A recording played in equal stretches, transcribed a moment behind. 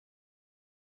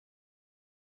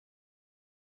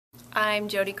I'm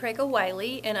Jodi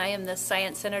Crago-Wyllie, and I am the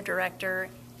Science Center Director,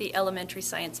 the Elementary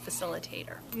Science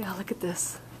Facilitator. Yeah, look at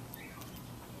this.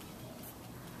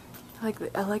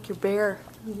 I like your bear.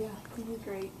 Yeah, really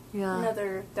great. Yeah.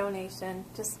 Another donation.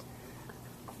 Just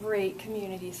great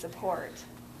community support.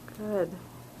 Good.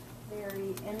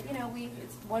 Very, and you know,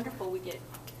 it's wonderful. We get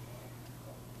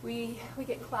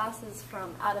classes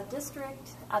from out of district,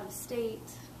 out of state.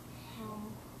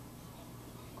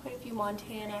 Quite a few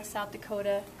Montana, South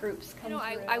Dakota groups come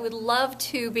through. I would love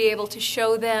to be able to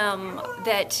show them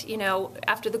that, you know,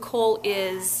 after the coal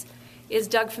is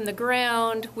dug from the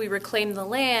ground, we reclaim the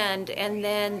land, and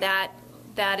then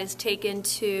that is taken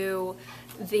to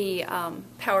the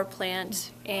power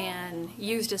plant and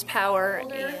used as power.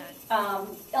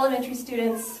 Elementary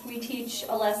students, we teach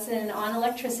a lesson on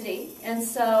electricity, and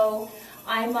so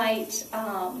I might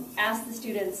ask the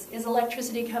students, is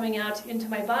electricity coming out into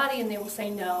my body? And they will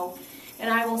say no. And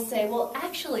I will say, well,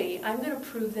 actually, I'm going to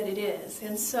prove that it is.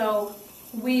 And so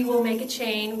we will make a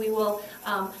chain. We will,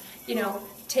 you know,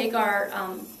 take our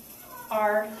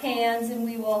hands and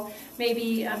we will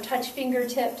maybe touch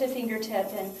fingertip to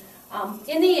fingertip. And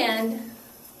in the end,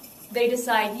 they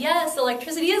decide, yes,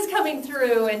 electricity is coming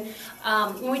through. And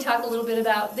when we talk a little bit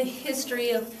about the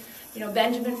history of, you know,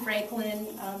 Benjamin Franklin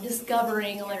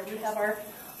discovering electricity, we have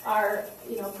our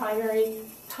you know, primary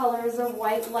colors of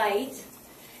white light,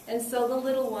 and so the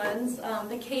little ones,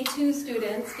 the K2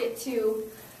 students, get to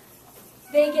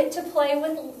play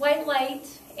with white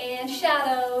light and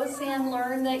shadows and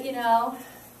learn that, you know,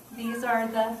 these are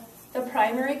the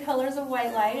primary colors of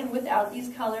white light, and without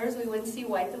these colors we wouldn't see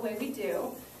white the way we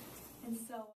do, and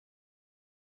so.